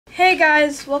Hey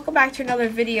guys, welcome back to another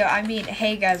video.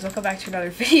 Hey guys, welcome back to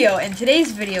another video. In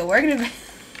today's video, we're gonna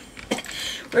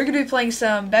be playing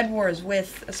some Bedwars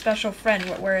with a special friend.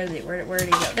 Where is he? Where did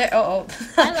he go? There. Oh.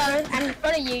 Hello, I'm in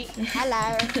front of you.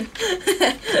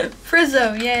 Hello.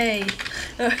 Prism, yay. Yay.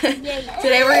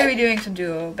 Today we're gonna be doing some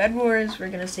duo Bedwars. We're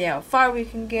gonna see how far we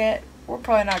can get. We're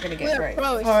probably not gonna get very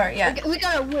far. Yeah. We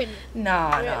gotta win.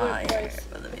 Nah. We're Yeah,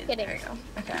 kidding. there you go.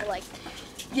 Okay. Like.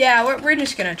 Yeah, we're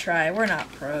just gonna try. We're not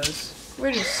pros.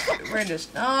 We're just.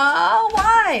 Oh,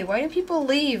 why? Why do people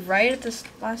leave right at this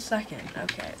last second?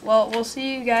 Okay. Well, we'll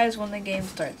see you guys when the game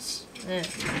starts.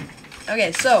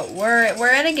 Okay, so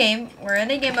we're in a game. We're in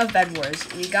a game of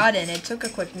Bedwars. We got in. It took a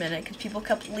quick minute because people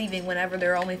kept leaving whenever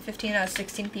there were only 15 out of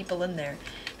 16 people in there.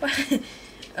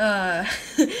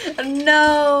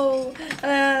 No.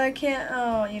 I can't.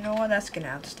 Oh, you know what? That's gonna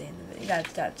have to stay in the video.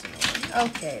 That's annoying.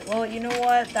 Okay. Well, you know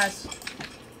what? That's.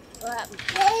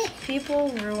 People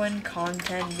ruin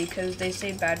content because they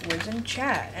say bad words in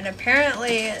chat, and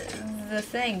apparently the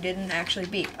thing didn't actually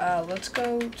beep. Let's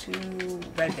go to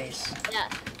red base.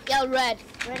 Yeah, red.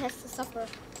 Red has to suffer.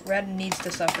 Red needs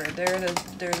to suffer. They're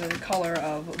the color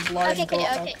of blood and gore.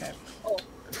 Okay. Oh.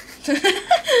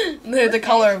 They're the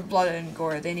color of blood and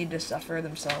gore. They need to suffer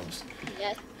themselves.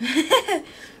 Yes.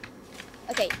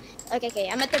 Okay.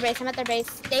 I'm at their base.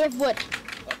 They have wood.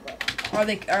 Are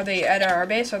they at our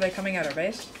base? Are they coming at our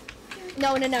base?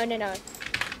 No.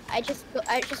 I just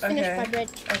finished my bridge.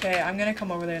 Okay, I'm gonna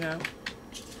come over there now.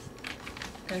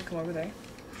 Gonna come over there.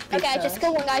 Okay, I just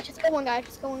killed one guy. You just killed one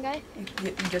guy?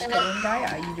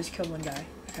 Yeah, you just killed one guy.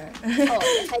 Okay. Oh,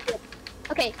 yes, I did.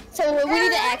 Okay, so we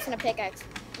need an axe and a pickaxe.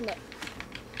 No.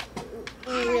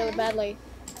 Really badly.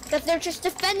 Because they're just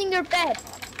defending their bed.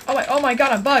 Oh my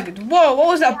god, I'm bugged. Whoa, what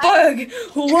was that bug?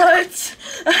 What?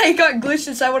 I got glitched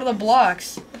inside one of the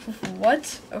blocks.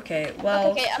 What? Okay,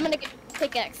 well. Okay, I'm gonna get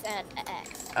pickaxe and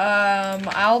axe.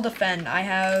 I'll defend. I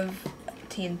have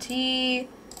TNT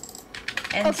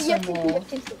and some wool.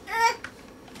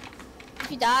 If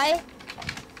you die,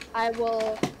 I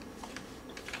will.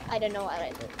 I don't know what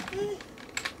I do.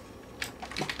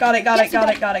 Got it.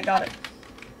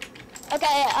 Okay,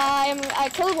 I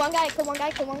killed one guy.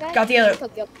 Got the other.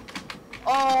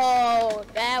 Oh,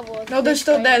 that was. No, they're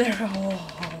still there. Oh,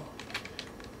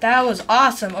 that was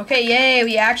awesome. Okay, yay,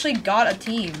 we actually got a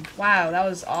team. Wow, that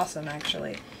was awesome,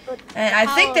 actually. And I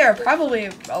think they're probably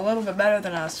a little bit better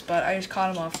than us, but I just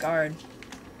caught them off guard.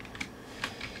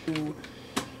 Ooh.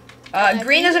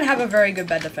 Green doesn't have a very good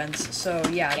bed defense, so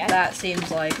yeah, that seems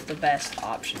like the best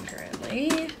option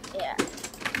currently. Yeah.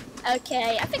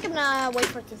 Okay, I think I'm gonna wait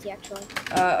for TC actually.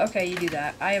 Okay, you do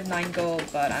that. I have 9 gold,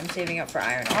 but I'm saving up for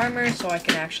iron armor so I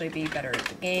can actually be better at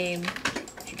the game.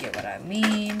 If you get what I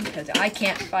mean, because I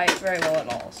can't fight very well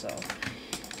at all, so.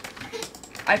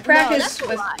 I practice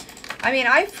with.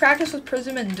 I practice with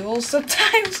Prism and duels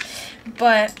sometimes,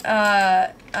 but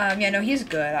yeah, no, he's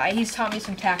good. He's taught me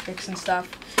some tactics and stuff.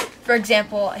 For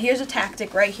example, here's a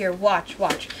tactic right here. Watch.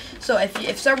 So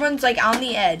if someone's like on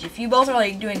the edge, if you both are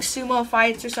like doing sumo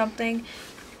fights or something,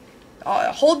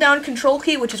 hold down Control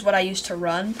key, which is what I used to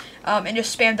run, and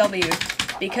just spam W.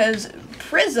 Because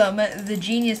Prism, the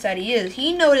genius that he is,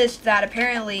 he noticed that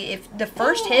apparently if the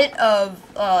first hit of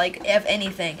if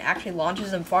anything actually launches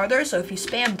them farther, so if you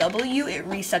spam W, it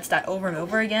resets that over and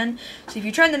over again. So if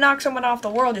you're trying to knock someone off the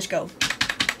world, just go,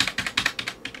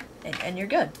 and you're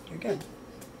good.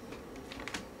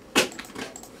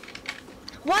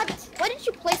 What? Why did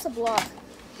you place a block?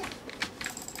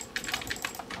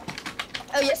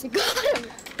 Oh yes, you got him.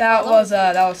 That was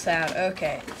sad.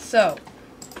 Okay, so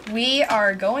we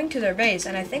are going to their base,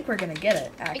 and I think we're gonna get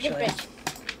it. Actually,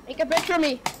 make a bridge for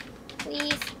me,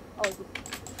 please. Oh,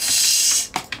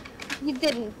 you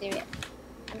didn't do it.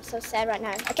 I'm so sad right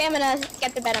now. Okay, I'm gonna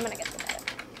get the bed.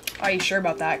 Are you sure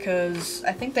about that? Cause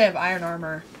I think they have iron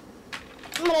armor.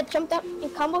 I'm gonna jump up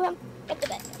and combo him. Get the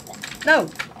bed. No.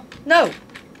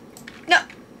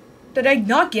 Did I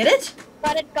not get it?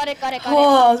 Got it.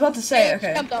 Oh, I was about to say.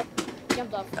 Okay. Jumped off.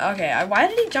 Okay. Why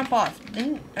did he jump off?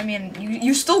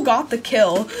 You still got the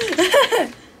kill.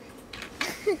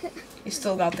 You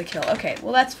still got the kill. Okay.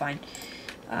 Well, that's fine.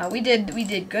 We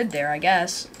did good there, I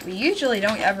guess. We usually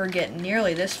don't ever get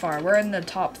nearly this far. We're in the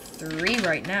top 3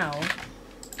 right now.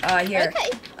 Here.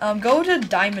 Okay. Go to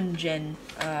Diamond Gen.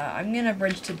 I'm gonna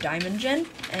bridge to Diamond Gen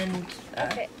and.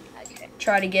 Okay.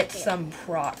 Try to get some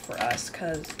prot for us,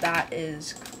 because that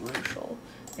is crucial.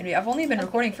 Maybe I've only been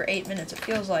recording for 8 minutes. It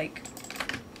feels like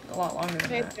a lot longer than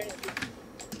that.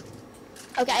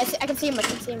 Okay, I can see him. Do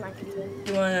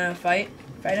you want to fight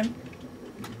him?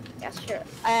 Yeah, sure.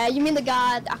 You mean the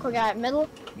aqua guy at middle?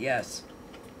 Yes.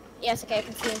 Yes, okay, I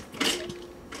can see him.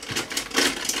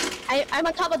 I'm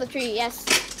on top of the tree. Yes.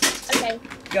 Okay.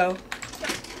 Go.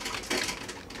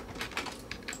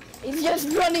 He's just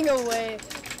running away.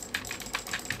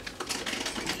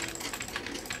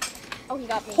 Oh, he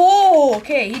got me. Oh,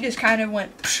 okay. He just kind of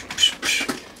went. Psh, psh,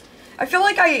 psh. I feel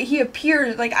like he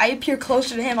appears like I appear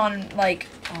closer to him on like.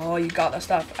 Oh, you got the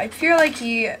stuff. I feel like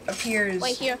he appears.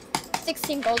 Wait here.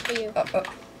 16 gold for you.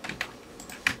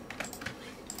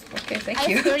 Okay, thank I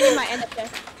you. have 30 in my end up there.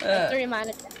 I have 30 in my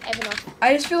end up there. I have enough.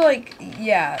 I just feel like,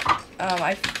 yeah.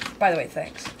 By the way,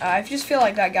 thanks. I just feel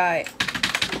like that guy.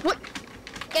 What?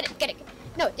 Get it.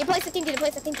 No, they place a tinky.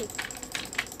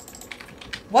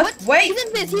 What? Wait. He's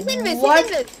in this. What?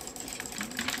 Get him.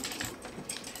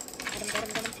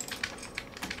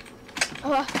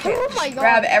 Oh my god.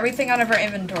 Grab everything out of our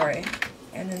inventory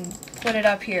and then put it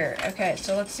up here. Okay,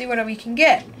 so let's see what we can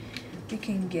get. We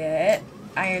can get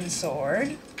iron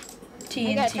sword,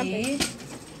 TNT,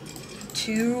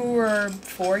 2 or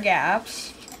 4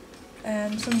 gaps,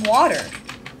 and some water.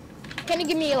 Can you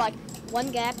give me like 1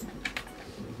 gap?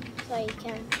 So you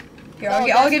can. Here,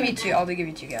 I'll give you 2. I'll give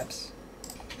you 2 gaps.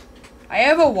 I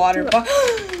have a water bucket.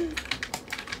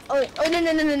 Oh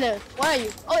no. Why are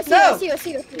you? Oh, I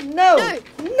see you. No.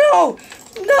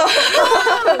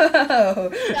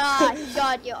 Ah, he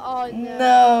got you. Oh no.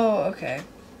 No. Okay.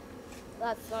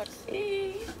 That sucks.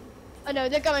 Oh no,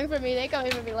 they're coming for me. Let's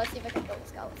see if I can kill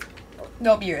this guy.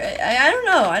 Nope, you're. I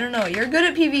don't know. You're good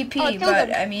at PvP, but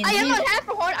him. I mean. I am on half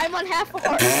a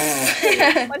heart.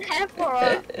 On half a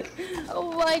heart.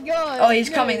 Oh my god. Oh, he's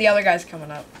coming. The other guy's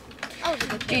coming up. Oh,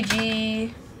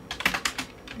 GG.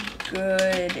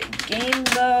 Good game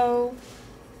though.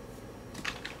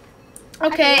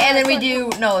 Okay, and then we do.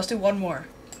 No, let's do one more.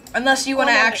 Unless you want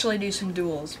to actually do some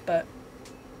duels, but.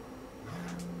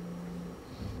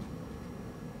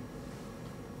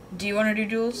 Do you want to do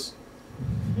duels?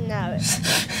 No.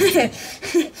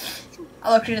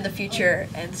 I looked into the future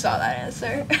and saw that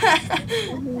answer.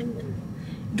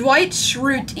 Dwight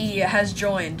Schrute has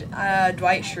joined.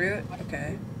 Dwight Schrute?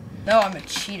 Okay. No, I'm a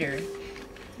cheater.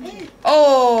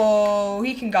 Oh,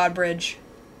 he can God bridge.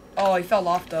 Oh, he fell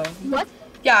off though. What?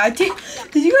 Yeah, did you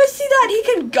guys see that? He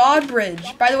can God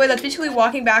bridge. By the way, that's basically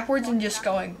walking backwards and just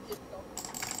going.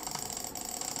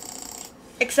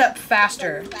 Except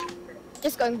faster.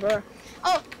 Just going blur.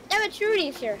 Oh, damn it,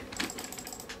 Trudy's here.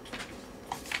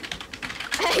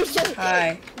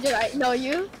 Hi. Did I know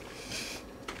you?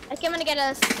 I came to get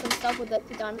us some stuff with the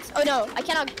 2 diamonds. Oh no, I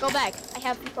cannot go back. I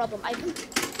have a problem.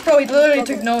 Bro, he literally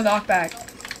took no knockback.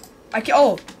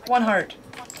 Oh, 1 heart.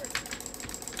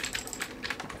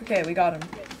 Okay, we got him.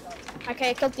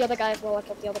 Okay, I killed the other guy as well. What?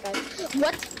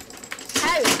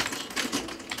 How?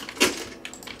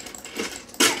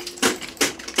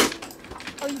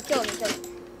 Oh, you killed him.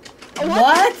 Oh,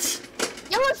 what?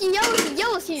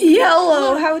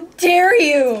 Yellow, how dare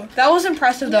you? That was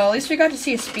impressive though. At least we got to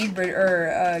see a speed bridge or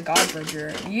a god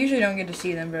bridger. You usually don't get to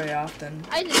see them very often.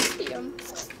 I didn't see him.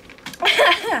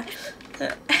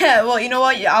 Well, you know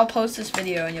what? I'll post this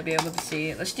video and you'll be able to see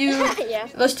it. Let's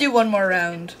do one more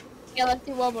round. Yeah, let's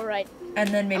do one more right.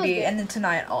 And then maybe and then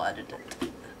tonight I'll edit it.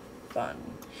 Fun.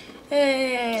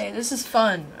 Hey, this is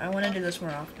fun. I want to do this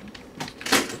more often.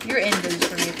 You're in this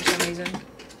for me for some reason.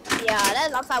 Yeah,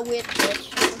 that's a weird glitch.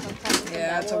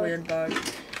 Yeah, that's a weird bug.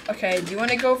 Okay, do you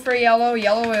want to go for yellow?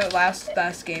 Yellow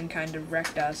last game kind of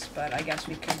wrecked us, but I guess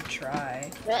we can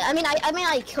try. I mean,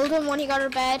 I killed him when he got her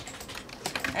bed.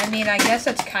 I mean, I guess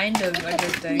that's kind of a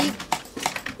good thing.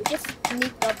 He just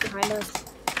sneaked up behind us.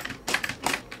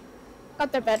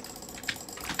 Got their bed.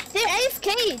 They're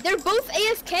AFK. They're both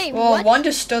AFK. Well, what? one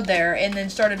just stood there and then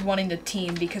started wanting to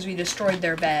team because we destroyed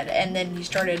their bed, and then he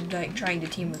started like trying to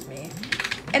team with me.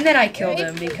 And then I killed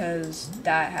him because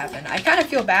that happened. I kind of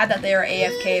feel bad that they are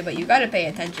AFK, but you gotta pay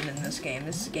attention in this game.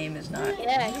 This game is not.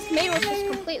 Yeah, his mate was just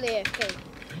completely AFK.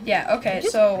 Yeah, okay,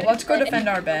 so let's go defend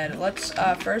our bed. Let's,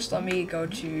 first let me go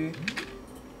to...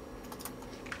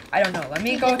 I don't know, let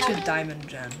me go to Diamond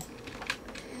Gen.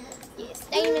 Yes,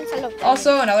 diamonds, I love diamonds.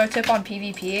 Also, another tip on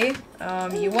PvP,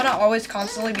 you want to always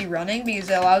constantly be running because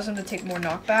it allows them to take more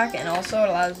knockback, and also it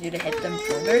allows you to hit them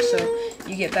further, so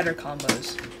you get better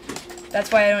combos. That's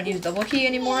why I don't use double key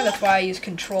anymore. That's why I use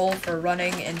control for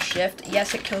running and shift.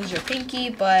 Yes, it kills your pinky,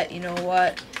 but you know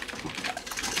what?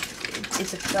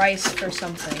 It's a price for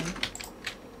something.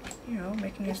 You know,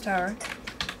 making his tower.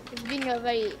 He's being a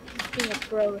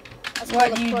pro.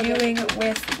 What are you doing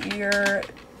with your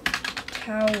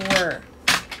tower?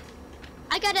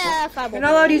 I got a fireball. You're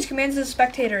not allowed to use commands as a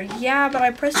spectator. Yeah, but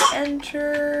I pressed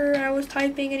enter. I was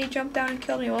typing and he jumped down and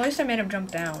killed me. Well, at least I made him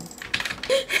jump down.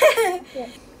 Yeah.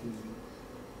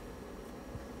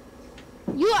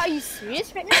 Are you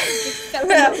serious right now? You just fell in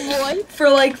the void? For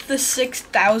like the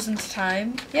 6,000th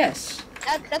time. Yes.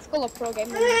 That's called a pro game.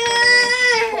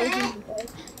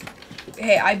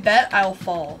 Hey, I bet I'll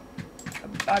fall.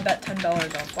 I bet $10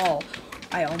 I'll fall.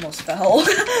 I almost fell.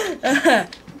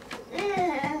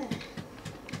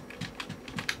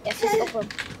 Yes, just over.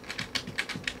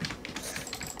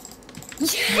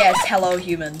 Yes, hello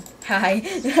human. Hi.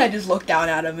 I just looked down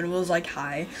at him and was like,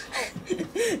 hi.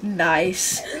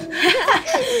 Nice.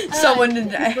 Someone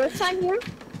did. First time here?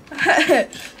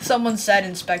 Someone said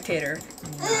in spectator.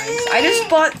 Nice. I just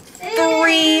bought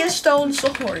 3 stone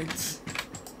swords.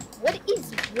 What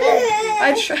is wrong?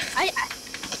 I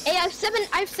have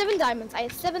 7 diamonds. I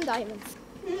have 7 diamonds.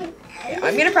 Yeah,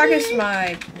 I'm gonna practice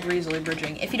my breezily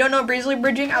bridging. If you don't know breezily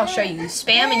bridging, I'll show you. You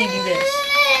spam and you do this.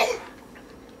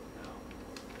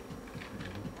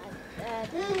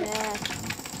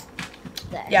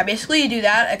 Yeah, basically you do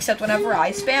that, except whenever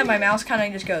I spam, my mouse kind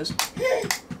of just goes.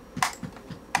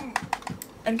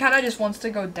 And kind of just wants to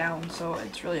go down, so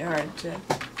it's really hard to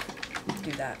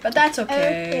do that. But that's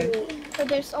okay. So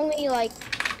there's only like...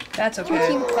 That's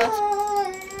okay.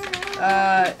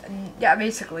 Yeah,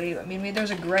 basically. I mean,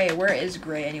 there's a gray. Where is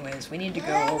gray anyways? We need to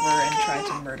go over and try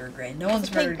to murder gray. No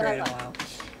one's murdered gray in a while.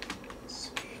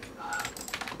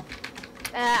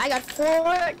 I got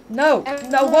 4. No,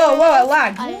 whoa, I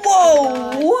lagged.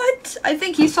 Whoa, what? I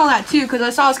think he saw that too, because I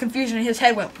saw his confusion and his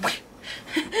head went.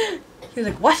 He was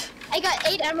like, what? I got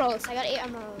 8 emeralds.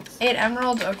 8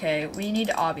 emeralds? Okay, we need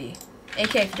obby.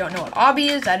 AK, if you don't know what obby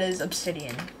is, that is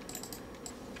obsidian.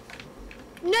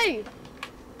 No!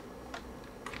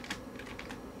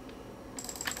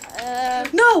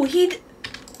 No, he didn't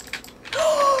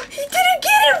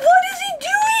get it! What is he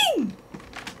doing?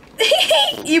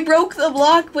 He broke the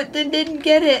block, but then didn't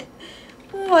get it.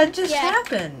 What just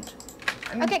happened?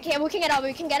 Okay, we can get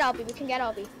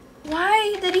obby.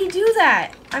 Why did he do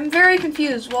that? I'm very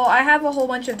confused. Well, I have a whole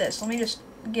bunch of this. Let me just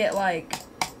get like...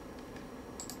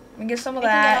 Let me get some of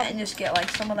that and just get like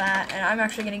some of that. And I'm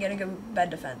actually going to get a good bed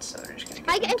defense. So we're just going to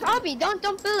get... I have obby. Don't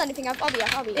build anything. I have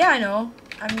obby. Yeah, I know.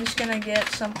 I'm just going to get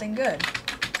something good.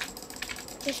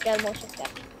 Just get more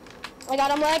stuff. Oh my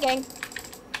god, I'm lagging.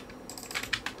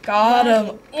 Got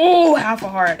him. Oh, half a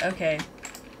heart. Okay.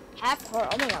 Half a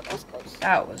heart. Oh my god, that was close.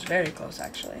 That was very close,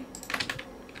 actually.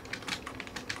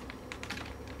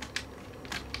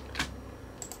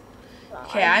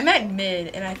 Okay, I'm at mid,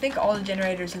 and I think all the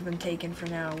generators have been taken for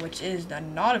now, which is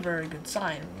not a very good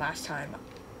sign last time.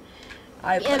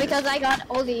 Yeah, because I got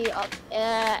all the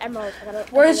emeralds.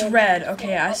 Where's red?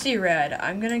 Okay, I see red.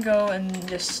 I'm gonna go and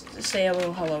just say a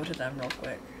little hello to them real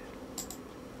quick.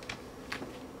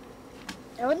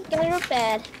 Don't get real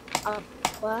bad.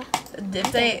 What?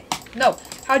 If they... No,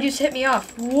 how'd you hit me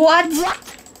off? What?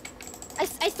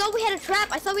 I thought we had a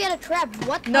trap.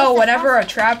 What? No, whenever a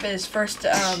trap is first,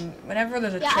 whenever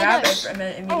there's a trap,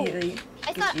 it immediately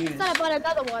I thought I bought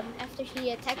another one after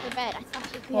he attacked the bed. I thought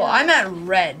she... Well, I'm at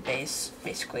red base,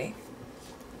 basically.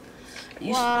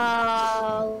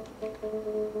 Wow.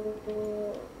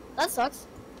 That sucks.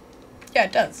 Yeah,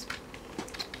 it does.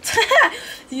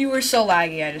 You were so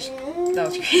laggy, that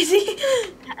was crazy.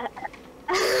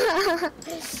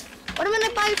 What am I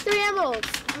gonna buy 3 emeralds?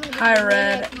 Hi,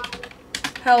 Red.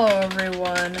 Hello,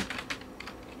 everyone.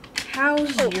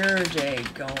 How's your day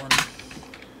going?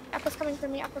 Apple's coming for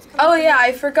me. Oh yeah,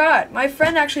 I forgot. My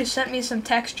friend actually sent me some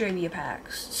texture media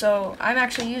packs. So I'm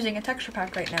actually using a texture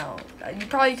pack right now. You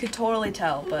probably could totally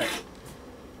tell, but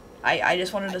I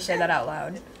just wanted to say that out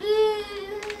loud.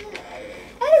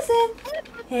 Edison.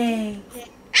 Hey.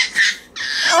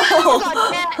 Oh god,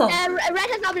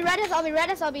 red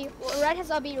has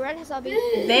obby.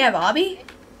 They have obby?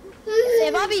 They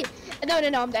have obby.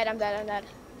 No, I'm dead.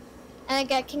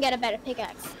 And I can get a better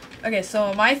pickaxe. Okay,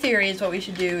 so my theory is what we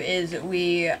should do is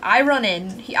I run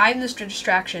in, I'm the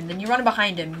distraction, then you run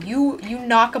behind him, you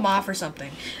knock him off or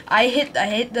something. I hit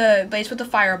the base with the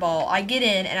fireball, I get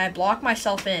in and I block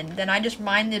myself in, then I just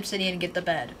mine the obsidian and get the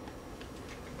bed.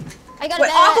 I got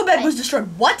Wait, Aquabed was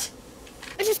destroyed. What?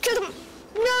 I just killed him.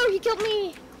 No, he killed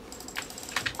me.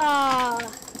 I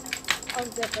was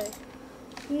good there.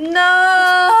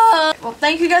 No. Well,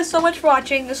 thank you guys so much for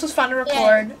watching. This was fun to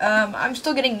record. Yeah. I'm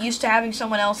still getting used to having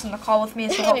someone else in the call with me,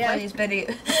 so hopefully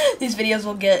these videos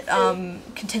will get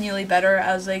continually better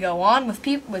as they go on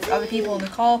with other people in the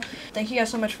call. Thank you guys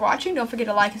so much for watching. Don't forget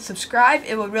to like and subscribe.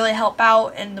 It would really help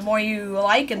out, and the more you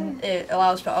like, and it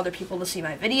allows for other people to see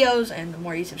my videos, and the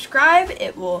more you subscribe,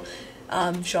 it will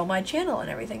show my channel and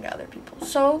everything to other people.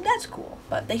 So that's cool.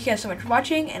 But thank you guys so much for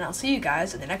watching, and I'll see you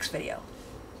guys in the next video.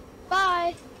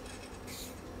 Bye.